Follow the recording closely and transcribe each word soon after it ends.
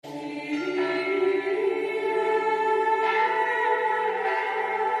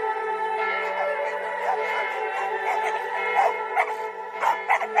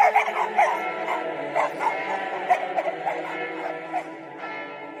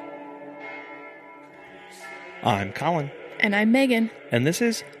I'm Colin. And I'm Megan. And this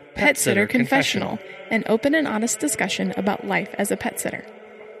is Pet Sitter Confessional, an open and honest discussion about life as a pet sitter.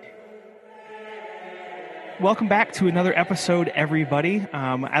 Welcome back to another episode, everybody.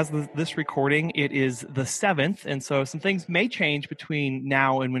 This recording, it is the 7th, and so some things may change between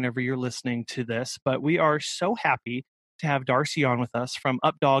now and whenever you're listening to this, but we are so happy to have Darcy on with us from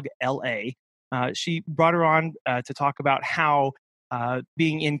UpDog LA. She brought her on to talk about how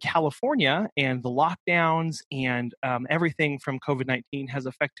being in California and the lockdowns and everything from COVID-19 has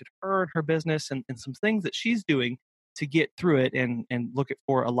affected her and her business and some things that she's doing to get through it and look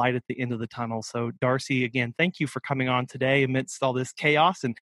for a light at the end of the tunnel. So Darcy, again, thank you for coming on today amidst all this chaos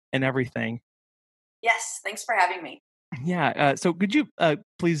and everything. Yes, thanks for having me. Yeah. So could you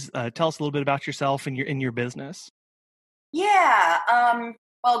please tell us a little bit about yourself and your business? Yeah.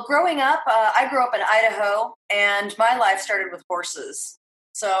 Well, growing up, I grew up in Idaho, and my life started with horses.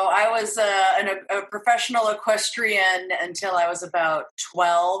 So I was a professional equestrian until I was about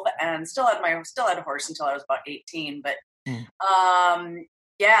 12, and still had a horse until I was about 18. But then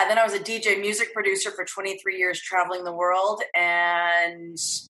I was a DJ music producer for 23 years, traveling the world, and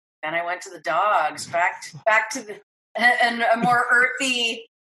then I went to the dogs, back to the and a more earthy,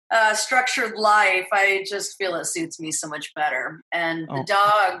 structured life. I just feel it suits me so much better. And the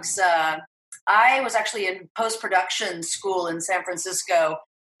dogs. I was actually in post-production school in San Francisco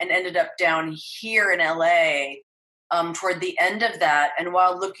and ended up down here in LA toward the end of that. And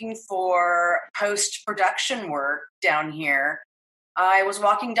while looking for post-production work down here, I was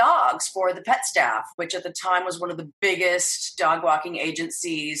walking dogs for the pet staff, which at the time was one of the biggest dog walking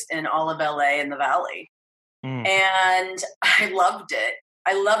agencies in all of LA and the Valley. And I loved it.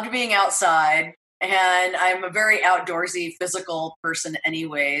 I loved being outside. And I'm a very outdoorsy, physical person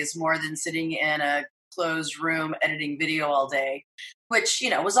anyways, more than sitting in a closed room editing video all day, which,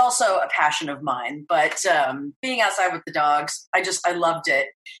 was also a passion of mine. But being outside with the dogs, I loved it.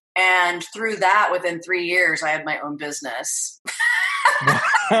 And through that, within 3 years, I had my own business.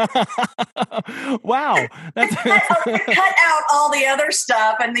 Wow. That's cut out all the other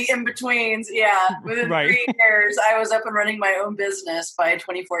stuff and the in-betweens. Yeah. Within 3 years, I was up and running my own business by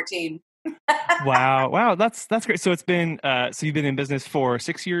 2014. Wow. That's great. So it's been, so you've been in business for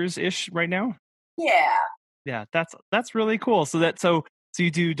 6 years ish right now? Yeah. That's really cool. So you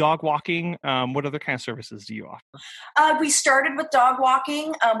do dog walking. What other kind of services do you offer? We started with dog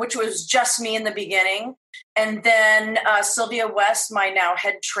walking, which was just me in the beginning. And then Sylvia West, my now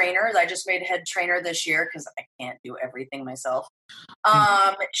head trainer, I just made head trainer this year because I can't do everything myself.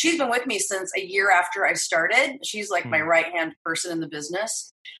 She's been with me since a year after I started. She's like my right-hand person in the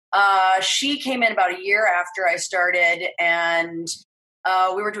business. She came in about a year after I started, and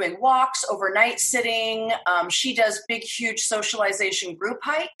we were doing walks, overnight sitting. She does big, huge socialization group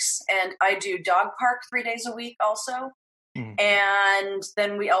hikes, and I do dog park 3 days a week also. And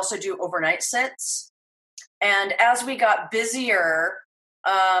then we also do overnight sits. And as we got busier,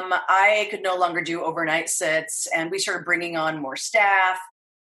 I could no longer do overnight sits, and we started bringing on more staff.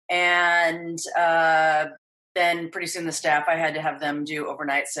 And then pretty soon the staff, I had to have them do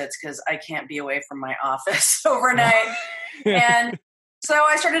overnight sits because I can't be away from my office overnight. And so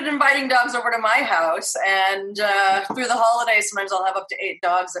I started inviting dogs over to my house, and through the holidays, sometimes I'll have up to 8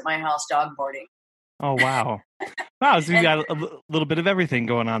 dogs at my house dog boarding. Oh, wow. Wow, so you got a little bit of everything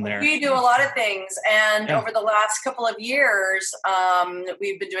going on there. We do a lot of things, and over the last couple of years,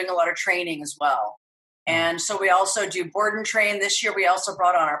 we've been doing a lot of training as well. And so we also do board and train. This year, we also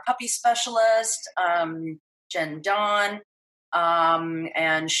brought on our puppy specialist, Jen Dawn.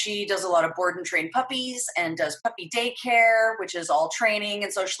 And she does a lot of board and train puppies and does puppy daycare, which is all training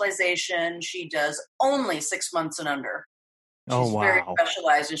and socialization. She does only 6 months and under. She's very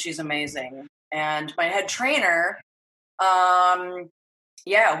specialized, and she's amazing. And my head trainer,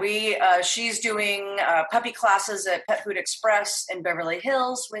 she's doing puppy classes at Pet Food Express in Beverly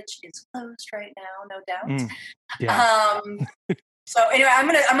Hills, which is closed right now, no doubt. So anyway,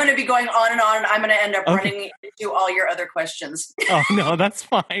 I'm gonna be going on and on, and I'm gonna end up running into all your other questions. Oh no, that's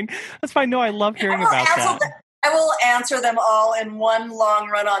fine. That's fine. No, I love hearing about that. I will answer them all in one long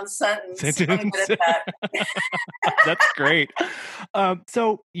run-on sentence. I'm good at that. That's great.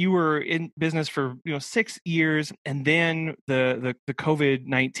 So you were in business for 6 years, and then the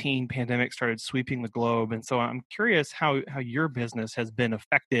COVID-19 pandemic started sweeping the globe. And so I'm curious how your business has been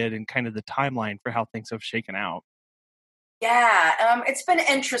affected and kind of the timeline for how things have shaken out. Yeah, it's been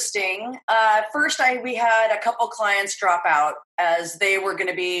interesting. First, we had a couple clients drop out as they were going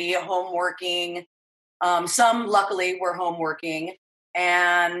to be home working. Some, luckily, were home working.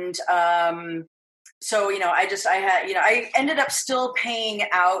 And so, I ended up still paying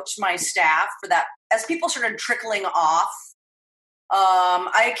out my staff for that as people started trickling off,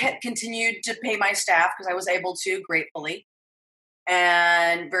 I continued to pay my staff because I was able to, gratefully,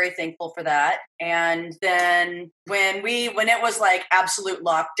 and very thankful for that. And then when it was like absolute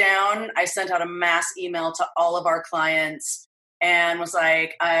lockdown, I sent out a mass email to all of our clients and was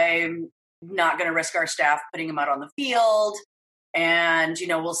like, I'm not going to risk our staff putting them out on the field. And,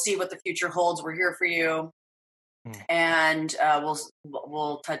 we'll see what the future holds. We're here for you. And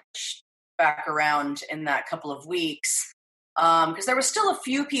we'll touch back around in that couple of weeks. Because there was still a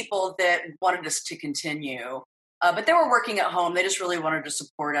few people that wanted us to continue. But they were working at home. They just really wanted to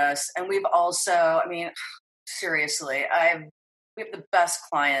support us. And we've also, seriously, we have the best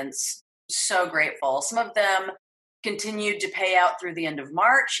clients. So grateful. Some of them continued to pay out through the end of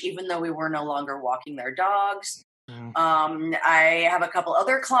March, even though we were no longer walking their dogs. I have a couple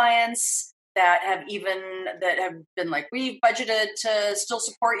other clients that have been like, we budgeted to still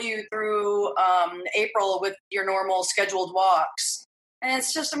support you through April with your normal scheduled walks. And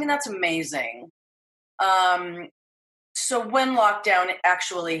it's just, that's amazing. So when lockdown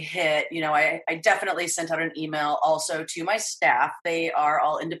actually hit, I definitely sent out an email also to my staff. They are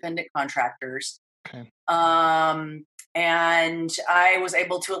all independent contractors. Okay. And I was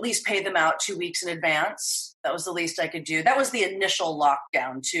able to at least pay them out 2 weeks in advance. That was the least I could do. That was the initial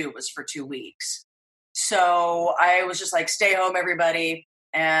lockdown too, was for 2 weeks. So I was just like, stay home, everybody.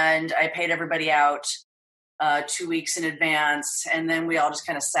 And I paid everybody out 2 weeks in advance. And then we all just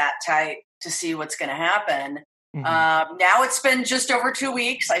kind of sat tight to see what's going to happen. Now it's been just over 2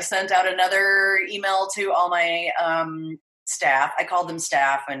 weeks. I sent out another email to all my staff. I called them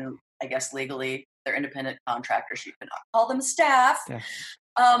staff, and I guess legally they're independent contractors. You cannot call them staff. Yeah.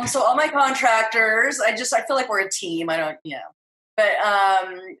 So all my contractors, I feel like we're a team. I don't, but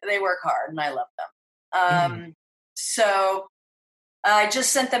they work hard and I love them. So I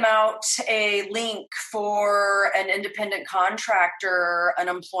just sent them out a link for an independent contractor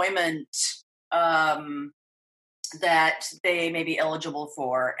unemployment that they may be eligible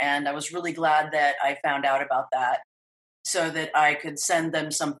for. And I was really glad that I found out about that, so that I could send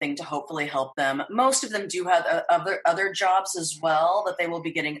them something to hopefully help them. Most of them do have other jobs as well that they will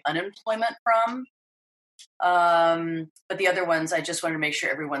be getting unemployment from. But the other ones, I just wanted to make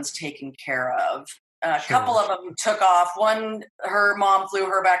sure everyone's taken care of. A couple of them took off. One, her mom flew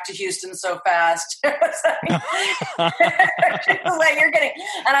her back to Houston so fast. She was like, you're getting,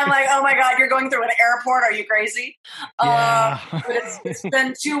 and I'm like, oh my God, you're going through an airport. Are you crazy? Yeah. But it's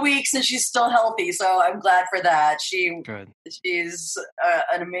been 2 weeks and she's still healthy. So I'm glad for that. She's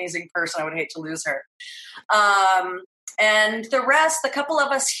an amazing person. I would hate to lose her. And the rest, the couple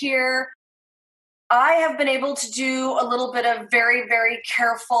of us here, I have been able to do a little bit of very, very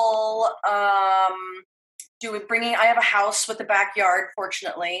careful I have a house with a backyard,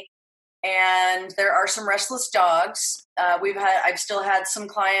 fortunately, and there are some restless dogs. I've still had some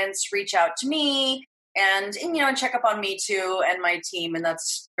clients reach out to me and check up on me too and my team, and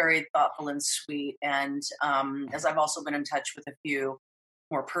that's very thoughtful and sweet. And as I've also been in touch with a few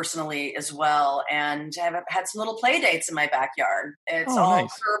more personally as well, and I've had some little play dates in my backyard. It's all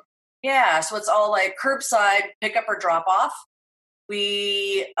nice. So it's all like curbside pickup or drop off.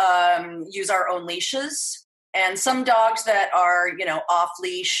 We use our own leashes, and some dogs that are, off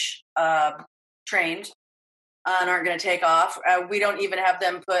leash trained and aren't going to take off. We don't even have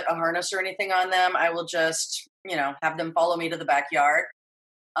them put a harness or anything on them. I will just, have them follow me to the backyard.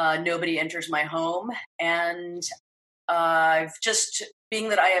 Nobody enters my home. And being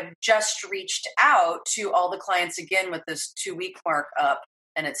that I have just reached out to all the clients again with this 2 week mark up,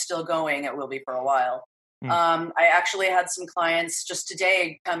 and it's still going. It will be for a while. I actually had some clients just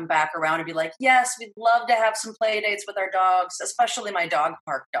today come back around and be like, yes, we'd love to have some play dates with our dogs, especially my dog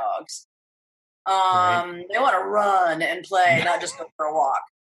park dogs. They want to run and play, not just go for a walk.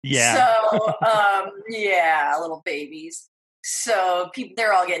 Yeah. So, little babies. So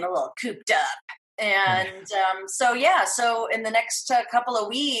they're all getting a little cooped up. And so in the next couple of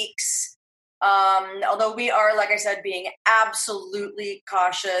weeks, although we are, like I said, being absolutely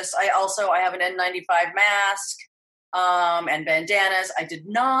cautious, I have an N95 mask and bandanas. I did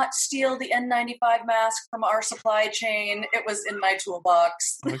not steal the N95 mask from our supply chain. It was in my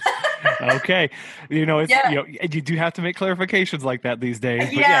toolbox. Okay. You do have to make clarifications like that these days.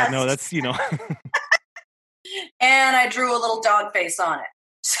 But that's, And I drew a little dog face on it.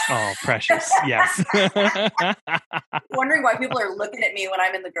 Oh, precious. Yes. Wondering why people are looking at me when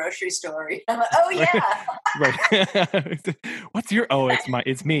I'm in the grocery store. I'm like, oh yeah. Right. What's your,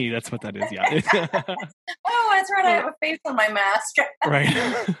 it's me. That's what that is. Yeah. Oh, that's right. I have a face on my mask. Right.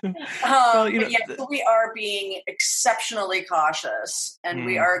 So we are being exceptionally cautious, and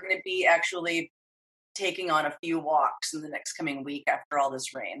we are going to be actually taking on a few walks in the next coming week after all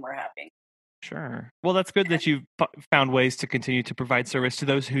this rain we're having. Sure. Well, that's good that you've found ways to continue to provide service to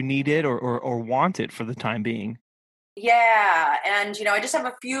those who need it or want it for the time being. Yeah. And, I just have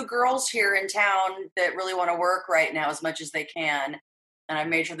a few girls here in town that really want to work right now as much as they can. And I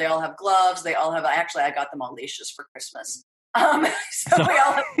made sure they all have gloves. They all have, actually, I got them all leashes for Christmas. So we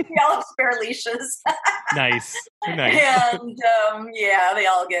all have spare leashes. Nice. And, they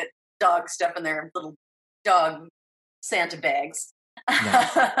all get dog stuff in their little dog Santa bags.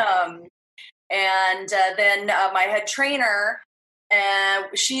 Nice. And then my head trainer,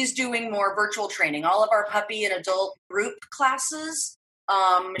 she's doing more virtual training. All of our puppy and adult group classes,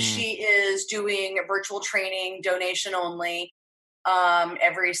 she is doing virtual training, donation only,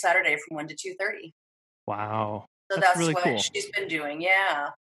 every Saturday from 1 to 2:30. Wow. So that's really what cool. she's been doing. Yeah.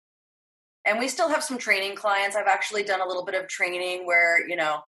 And we still have some training clients. I've actually done a little bit of training where,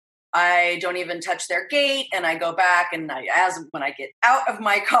 I don't even touch their gate, and I go back and when I get out of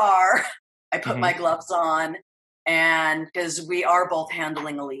my car, I put my gloves on, and because we are both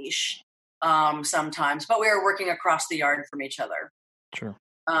handling a leash sometimes, but we are working across the yard from each other. Sure.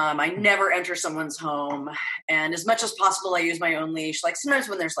 I never enter someone's home, and as much as possible, I use my own leash. Like sometimes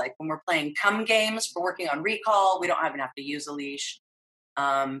when we're playing come games, we're working on recall, we don't even have to use a leash.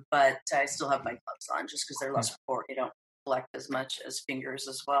 But I still have my gloves on just because they're less support. You don't collect as much as fingers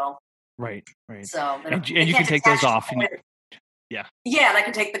as well. Right. So and you can take those off. Yeah, and I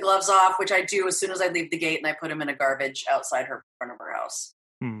can take the gloves off, which I do as soon as I leave the gate, and I put them in a garbage outside front of her house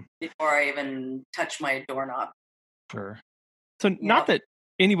before I even touch my doorknob. Sure. So not that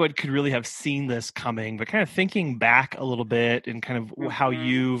anyone could really have seen this coming, but kind of thinking back a little bit and kind of how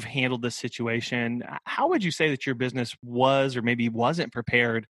you've handled this situation, how would you say that your business was or maybe wasn't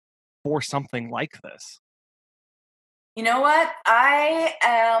prepared for something like this? You know what? I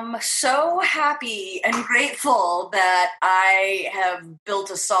am so happy and grateful that I have built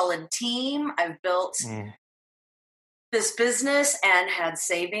a solid team. I've built this business and had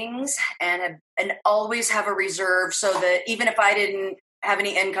savings and always have a reserve so that even if I didn't have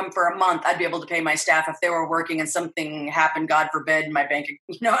any income for a month, I'd be able to pay my staff if they were working and something happened, God forbid, in my bank.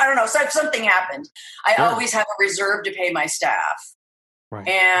 I don't know. So if something happened, I always have a reserve to pay my staff. Right.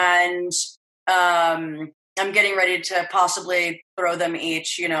 And I'm getting ready to possibly throw them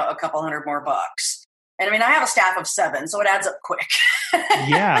each, a couple $100 more. And I mean, I have a staff of 7, so it adds up quick.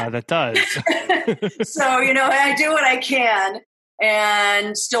 Yeah, that does. So, I do what I can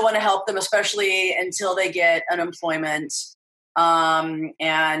and still want to help them, especially until they get unemployment.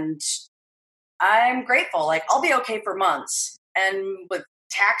 And I'm grateful. Like, I'll be okay for months. And with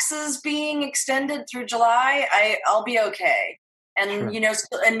taxes being extended through July, I'll be okay. And,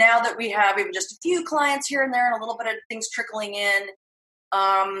 and now that we have even just a few clients here and there and a little bit of things trickling in,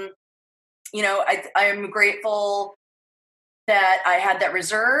 I am grateful that I had that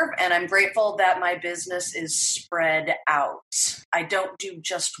reserve, and I'm grateful that my business is spread out. I don't do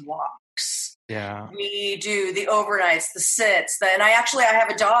just walks. Yeah. We do the overnights, the sits, and I have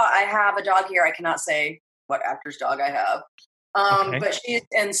a dog. I have a dog here. I cannot say what actor's dog I have. But she's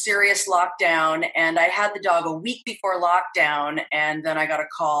in serious lockdown, and I had the dog a week before lockdown, and then I got a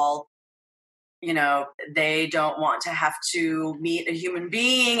call. They don't want to have to meet a human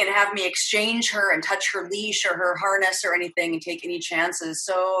being and have me exchange her and touch her leash or her harness or anything and take any chances.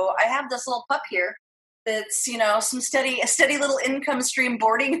 So I have this little pup here that's, a steady little income stream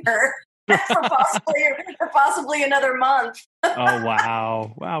boarding her for possibly another month. Oh,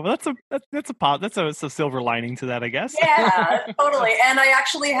 wow. Well, that's a silver lining to that, I guess. Yeah, totally. And I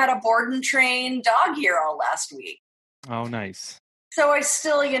actually had a board and train dog here all last week. Oh, nice. So I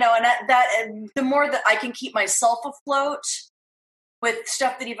still, and the more that I can keep myself afloat with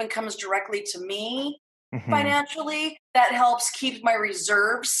stuff that even comes directly to me financially, that helps keep my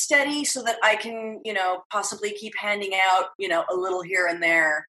reserves steady so that I can, possibly keep handing out, a little here and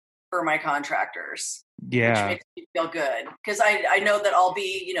there for my contractors. Yeah. Which makes me feel good because I know that I'll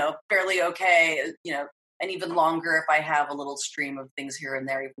be, fairly okay, and even longer if I have a little stream of things here and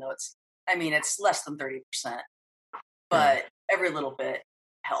there, even though it's less than 30%, but every little bit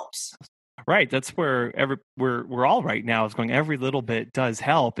helps. Right. That's where we're all right now is going. Every little bit does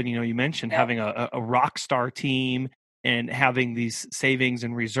help. And, you mentioned having a rock star team and having these savings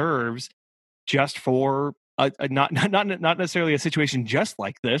and reserves just for not necessarily a situation just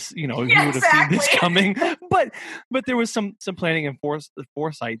like this, who would have seen this coming, but there was some planning and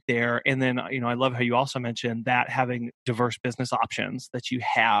foresight there. And then, I love how you also mentioned that having diverse business options that you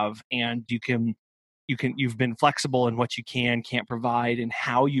have, and you've been flexible in what you can't provide and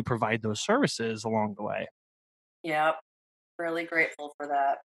how you provide those services along the way. Yep. Really grateful for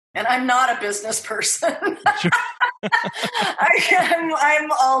that. And I'm not a business person. Sure. I'm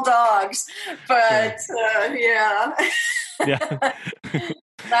all dogs, but yeah. Yeah.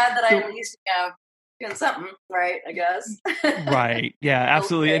 Glad that I at least doing something right, I guess. Right. Yeah,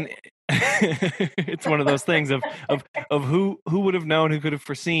 absolutely. And it's one of those things of who would have known, who could have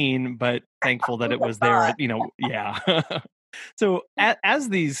foreseen, but thankful that it was there, yeah. So as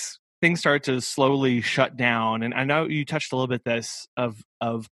these things start to slowly shut down, and I know you touched a little bit this of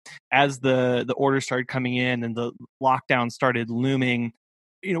as the orders started coming in and the lockdown started looming,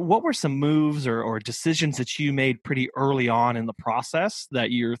 what were some moves or decisions that you made pretty early on in the process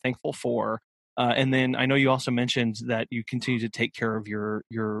that you're thankful for? And then I know you also mentioned that you continue to take care of your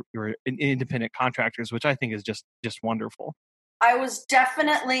independent contractors, which I think is just wonderful. I was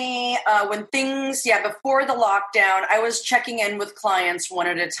definitely, when things, before the lockdown, I was checking in with clients one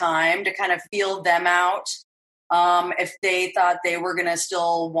at a time to kind of feel them out, if they thought they were going to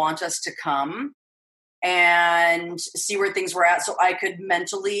still want us to come, and see where things were at so I could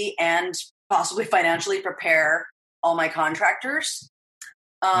mentally and possibly financially prepare all my contractors.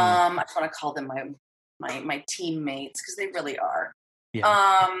 I just want to call them my teammates because they really are.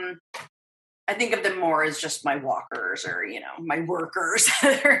 Yeah. I think of them more as just my walkers or, my workers.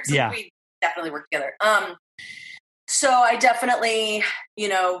 Yeah. We definitely work together. So I definitely,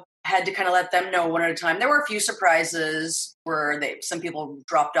 had to kind of let them know one at a time. There were a few surprises where some people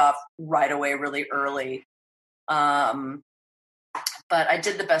dropped off right away really early. But I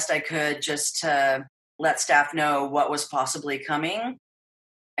did the best I could just to let staff know what was possibly coming.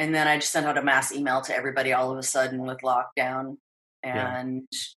 And then I just sent out a mass email to everybody all of a sudden with lockdown, and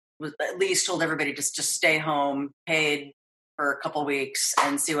at least told everybody just stay home, paid for a couple weeks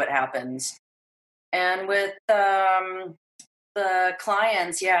and see what happens. And with the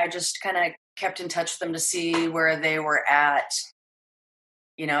clients, I just kind of kept in touch with them to see where they were at,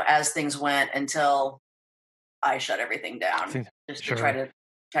 as things went until I shut everything down, just to try to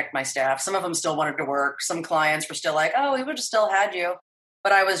protect my staff. Some of them still wanted to work. Some clients were still like, oh, we would have still had you.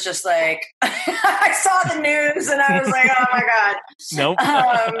 But I was just like, I saw the news and I was like, oh my God. Nope.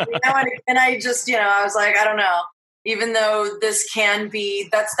 And I just, I was like, I don't know. Even though this can be,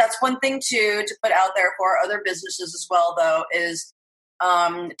 that's one thing too, to put out there for other businesses as well, though, is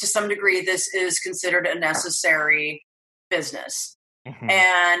to some degree, this is considered a necessary business. Mm-hmm.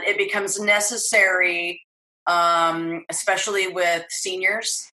 And it becomes necessary, especially with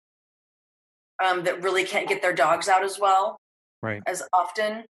seniors that really can't get their dogs out as well. Right. As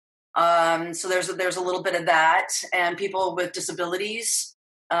often. So there's a little bit of that, and people with disabilities.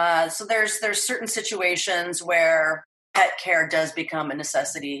 So there's certain situations where pet care does become a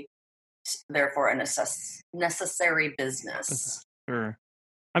necessity, therefore a necessary business. Sure.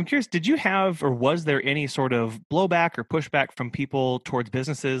 I'm curious, did you have, or was there any sort of blowback or pushback from people towards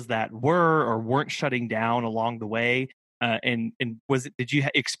businesses that were or weren't shutting down along the way? And did you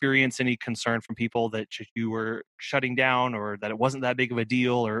experience any concern from people that you were shutting down, or that it wasn't that big of a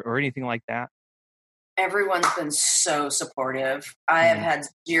deal, or anything like that? Everyone's been so supportive. I have had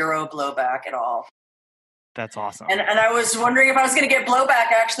zero blowback at all. That's awesome. And I was wondering if I was going to get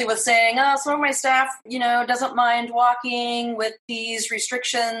blowback actually with saying, oh, some of my staff, doesn't mind walking with these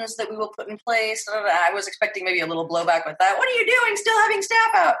restrictions that we will put in place. I was expecting maybe a little blowback with that. What are you doing? Still having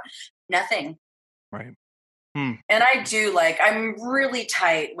staff out? Nothing. Right. And I'm really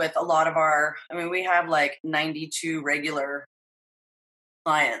tight with a lot of we have like 92 regular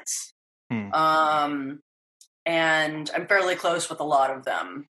clients. And I'm fairly close with a lot of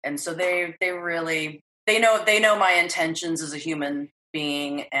them. And so they know my intentions as a human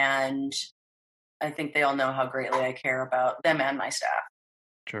being. And I think they all know how greatly I care about them and my staff.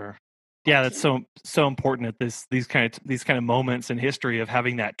 Sure. Yeah, that's so important at these kind of moments in history of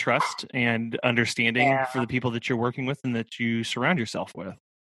having that trust and understanding for the people that you're working with and that you surround yourself with.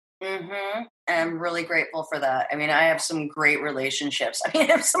 Mm-hmm. And I'm really grateful for that. I have some great relationships.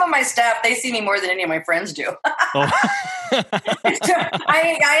 Some of my staff, they see me more than any of my friends do. I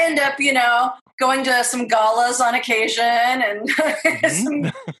end up, going to some galas on occasion and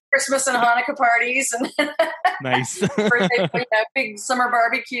some Christmas and Hanukkah parties and nice birthday, big summer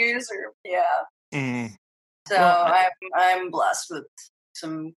barbecues. So I'm blessed with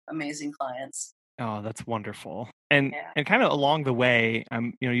some amazing clients. Oh, that's wonderful. And kind of along the way,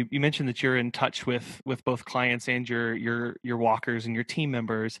 you mentioned that you're in touch with both clients and your walkers and your team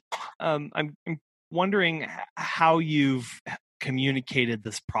members. I'm wondering how you've communicated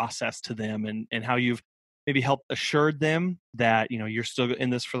this process to them and how you've maybe helped assured them that, you're still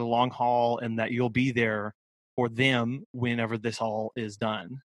in this for the long haul and that you'll be there for them whenever this all is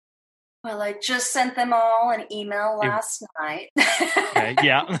done. Well, I just sent them all an email last night. Okay,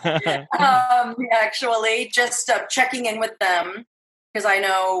 yeah. Actually, just checking in with them because I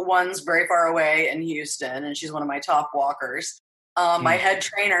know one's very far away in Houston, and she's one of my top walkers. My head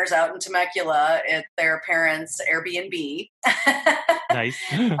trainer's out in Temecula at their parents' Airbnb. Nice.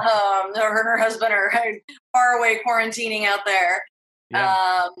 Her and her husband are far away quarantining out there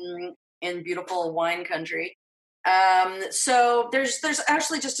in beautiful wine country. So there's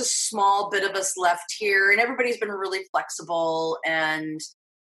actually just a small bit of us left here, and everybody's been really flexible, and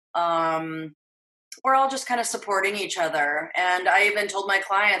we're all just kind of supporting each other. And I even told my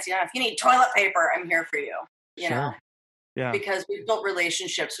clients, if you need toilet paper, I'm here for you. You know, because we've built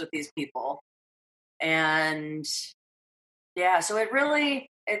relationships with these people, and so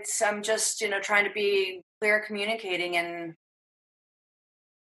I'm just trying to be clear, communicating, and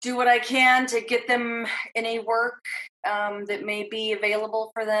do what I can to get them any work that may be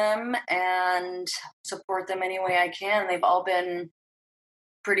available for them and support them any way I can. They've all been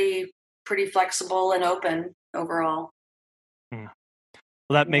pretty flexible and open overall. Well,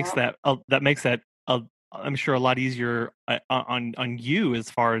 that makes that I'm sure a lot easier on you as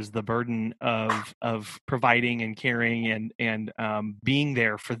far as the burden of providing and caring and being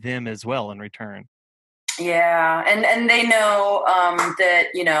there for them as well in return. Yeah, and they know that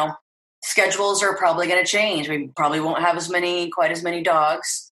schedules are probably going to change. We probably won't have quite as many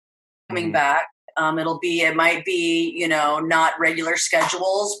dogs coming back. It might be not regular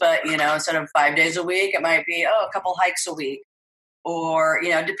schedules, but instead of 5 days a week, it might be a couple hikes a week, or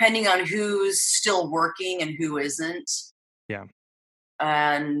depending on who's still working and who isn't. Yeah,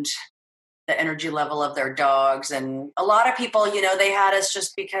 and the energy level of their dogs. And a lot of people, they had us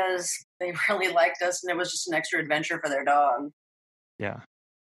just because they really liked us, and it was just an extra adventure for their dog. Yeah,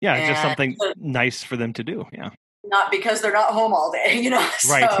 it's just something nice for them to do. Yeah, not because they're not home all day,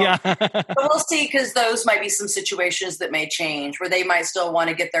 Right. So, but we'll see, because those might be some situations that may change where they might still want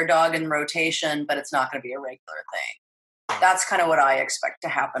to get their dog in rotation, but it's not going to be a regular thing. That's kind of what I expect to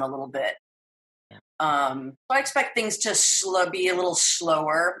happen a little bit. So I expect things to be a little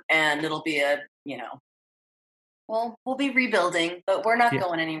slower, and it'll be we'll be rebuilding, but we're not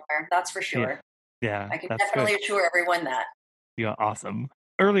going anywhere. That's for sure. Yeah, I can definitely assure everyone that. Yeah, awesome.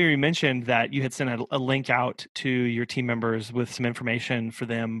 Earlier you mentioned that you had sent a link out to your team members with some information for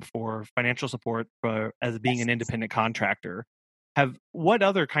them for financial support as being an independent contractor. What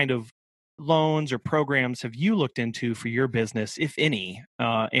other kind of loans or programs have you looked into for your business, if any?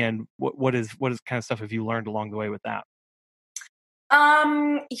 And what kind of stuff have you learned along the way with that?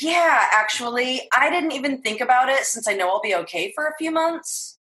 Actually, I didn't even think about it, since I know I'll be okay for a few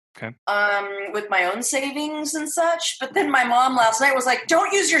months. Okay. With my own savings and such. But then my mom last night was like,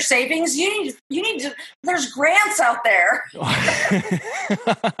 "Don't use your savings. You need to, there's grants out there."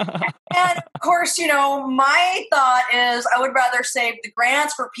 And of course, my thought is I would rather save the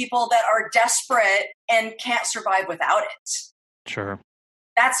grants for people that are desperate and can't survive without it. Sure.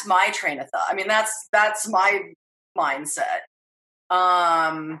 That's my train of thought. I mean, that's my mindset.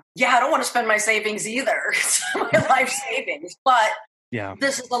 I don't want to spend my savings either. It's my life savings, but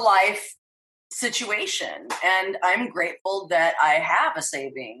this is a life situation, and I'm grateful that I have a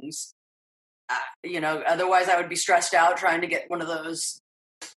savings. Otherwise I would be stressed out trying to get one of those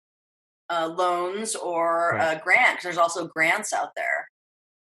loans or a grant, because there's also grants out there.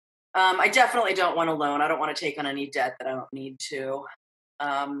 I definitely don't want a loan. I don't want to take on any debt that I don't need to.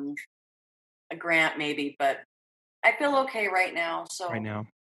 A grant maybe, but I feel okay right now. So right now,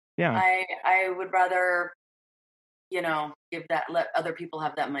 yeah, I would rather, let other people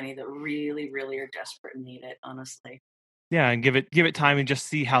have that money that really, really are desperate and need it, honestly. Yeah, and give it time and just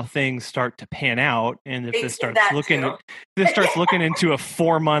see how things start to pan out. And if this starts looking into a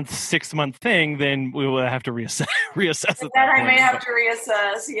 4-month, 6-month thing, then we will have to reassess. Then I may have to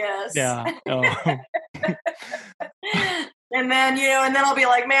reassess. Yes. Yeah. Oh. And then, and then I'll be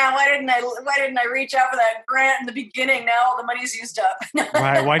like, man, why didn't I reach out for that grant in the beginning? Now all the money's used up.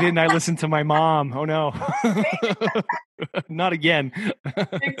 Right. Why didn't I listen to my mom? Oh no. Not again.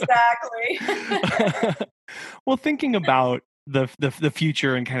 Exactly. Well, thinking about the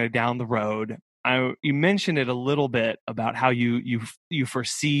future and kind of down the road, you mentioned it a little bit about how you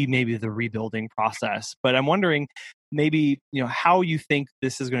foresee maybe the rebuilding process, but I'm wondering maybe how you think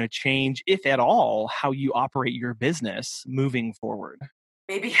this is going to change, if at all, how you operate your business moving forward.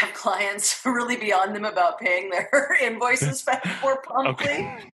 Maybe have clients really be on them about paying their invoices more promptly.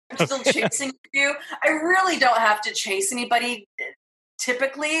 Okay. I'm still chasing you. I really don't have to chase anybody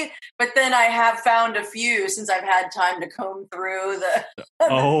typically, but then I have found a few since I've had time to comb through the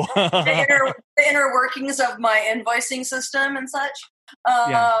inner workings of my invoicing system and such.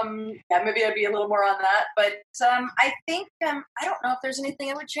 Yeah, maybe I'd be a little more on that. But I think I don't know if there's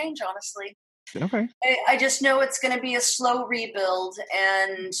anything I would change, honestly. Okay. I just know it's going to be a slow rebuild,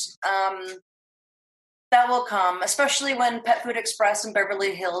 and that will come, especially when Pet Food Express in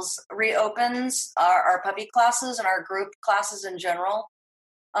Beverly Hills reopens our puppy classes and our group classes in general.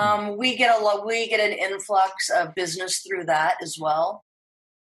 We get an influx of business through that as well.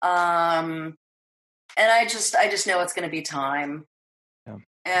 And I just know it's going to be time. Yeah.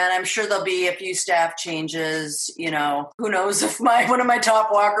 And I'm sure there'll be a few staff changes. You know, who knows if one of my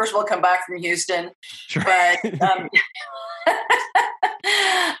top walkers will come back from Houston. Sure. But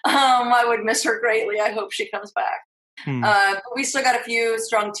I would miss her greatly. I hope she comes back. But we still got a few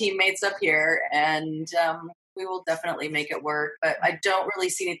strong teammates up here, and we will definitely make it work. But I don't really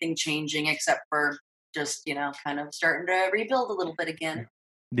see anything changing except for just, kind of starting to rebuild a little bit again.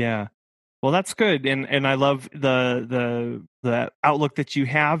 Yeah. Well, that's good. And I love the outlook that you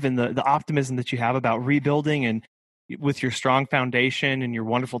have and the optimism that you have about rebuilding, and with your strong foundation and your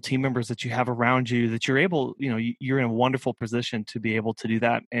wonderful team members that you have around you, that you're able, you're in a wonderful position to be able to do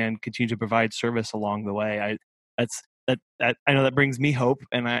that and continue to provide service along the way. I know that brings me hope,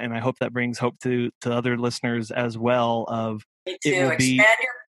 and I hope that brings hope to other listeners as well. Me too.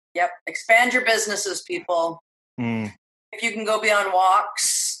 Expand your businesses, people. If you can go beyond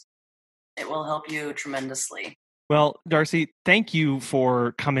walks, it will help you tremendously. Well, Darcy, thank you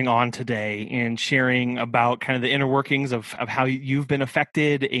for coming on today and sharing about kind of the inner workings of how you've been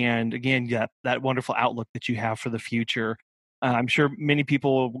affected, and again, that wonderful outlook that you have for the future. I'm sure many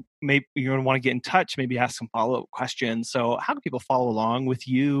people you're going to want to get in touch, maybe ask some follow-up questions. So how can people follow along with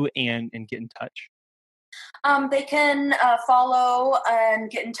you and get in touch? They can follow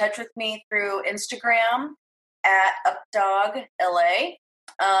and get in touch with me through Instagram at UpDogLA.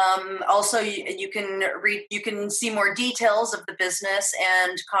 Also, you can see more details of the business,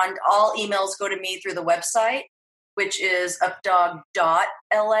 and all emails go to me through the website, which is updog.la.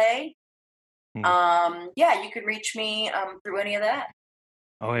 You can reach me through any of that.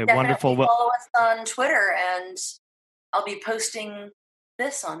 Oh, hey, wonderful. Follow us on Twitter, and I'll be posting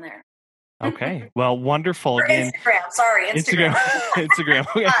this on there. Okay. Well, wonderful. Or again. Instagram. Sorry, Instagram. Instagram.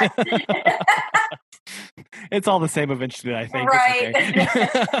 It's all the same eventually, I think. Right. Okay.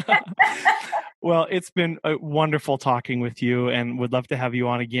 Well, it's been wonderful talking with you, and would love to have you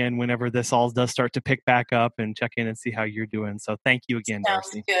on again whenever this all does start to pick back up, and check in and see how you're doing. So thank you again, Darcy.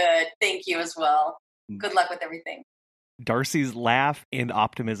 Sounds good. Thank you as well. Good luck with everything. Darcy's laugh and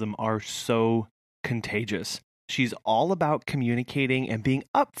optimism are so contagious. She's all about communicating and being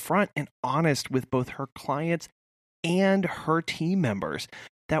upfront and honest with both her clients and her team members.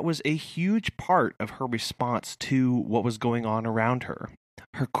 That was a huge part of her response to what was going on around her.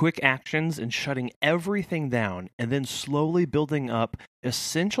 Her quick actions in shutting everything down and then slowly building up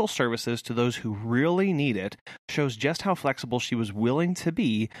essential services to those who really need it shows just how flexible she was willing to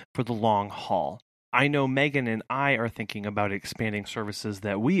be for the long haul. I know Megan and I are thinking about expanding services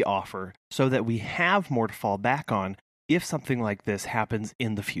that we offer so that we have more to fall back on if something like this happens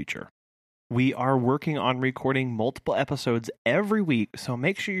in the future. We are working on recording multiple episodes every week, so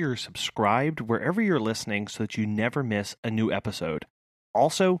make sure you're subscribed wherever you're listening so that you never miss a new episode.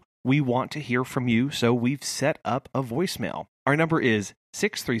 Also, we want to hear from you, so we've set up a voicemail. Our number is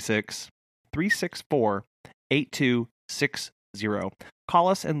 636-364-8260. Call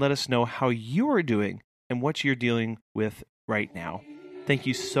us and let us know how you are doing and what you're dealing with right now. Thank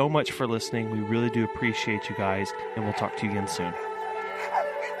you so much for listening. We really do appreciate you guys, and we'll talk to you again soon.